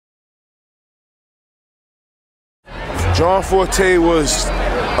John Forté was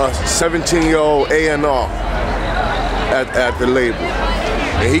a 17-year-old A&R at the label.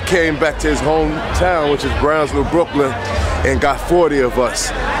 And he came back to his hometown, which is Brownsville, Brooklyn, and got 40 of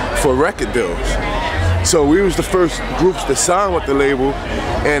us for record deals. So we was the first groups to sign with the label,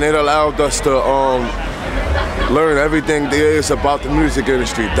 and it allowed us to learn everything there is about the music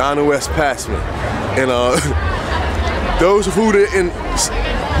industry. Donald West Passman. And those who didn't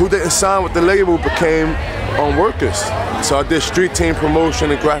sign with the label became workers. So I did street team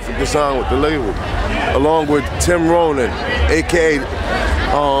promotion and graphic design with the label, along with Tim Ronan, aka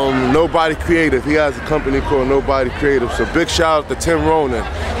Nobody Creative. He has a company called Nobody Creative. So big shout out to Tim Ronan,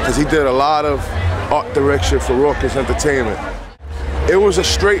 because he did a lot of art direction for Rawkus Entertainment. It was a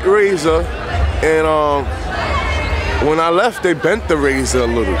straight razor, and when I left, they bent the razor a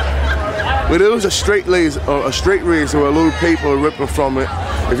little. But it was a straight razor with a little paper ripping from it.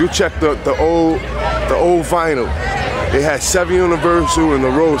 If you check the old vinyl, they had 7 Universal and the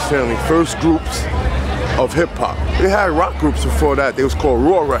Rose Family, first groups of hip hop. They had rock groups before that. They was called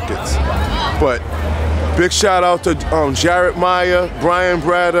Raw Records. But big shout out to Jared Meyer, Brian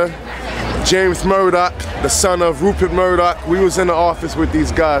Bradder, James Murdoch, the son of Rupert Murdoch. We was in the office with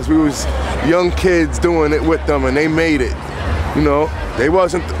these guys. We was young kids doing it with them, and they made it. You know,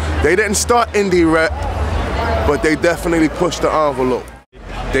 they didn't start indie rap, but they definitely pushed the envelope.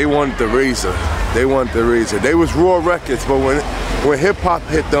 They wanted the razor. They wanted the razor. They was Raw Records, but when hip hop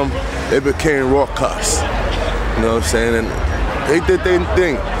hit them, it became Rawkus. You know what I'm saying? And they did their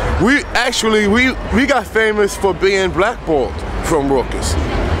thing. We got famous for being blackballed from Rawkus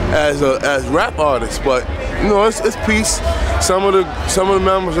as rap artists, but you know, it's peace. Some of the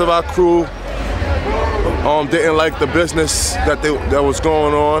members of our crew didn't like the business that was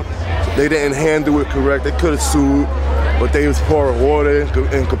going on. They didn't handle it correct. They could have sued, but they was pouring water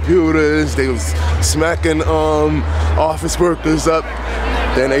in computers. They was smacking office workers up.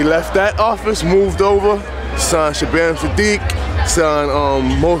 Then they left that office, moved over, signed Shabam Sadiq,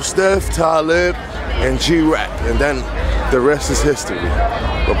 signed Mos Def, Talib, and G-Rap, and then the rest is history.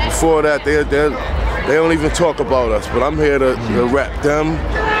 But before that, they don't even talk about us. But I'm here to rap them.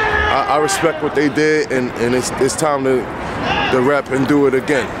 I respect what they did, and it's time to rap and do it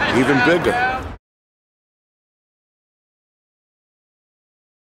again, even bigger.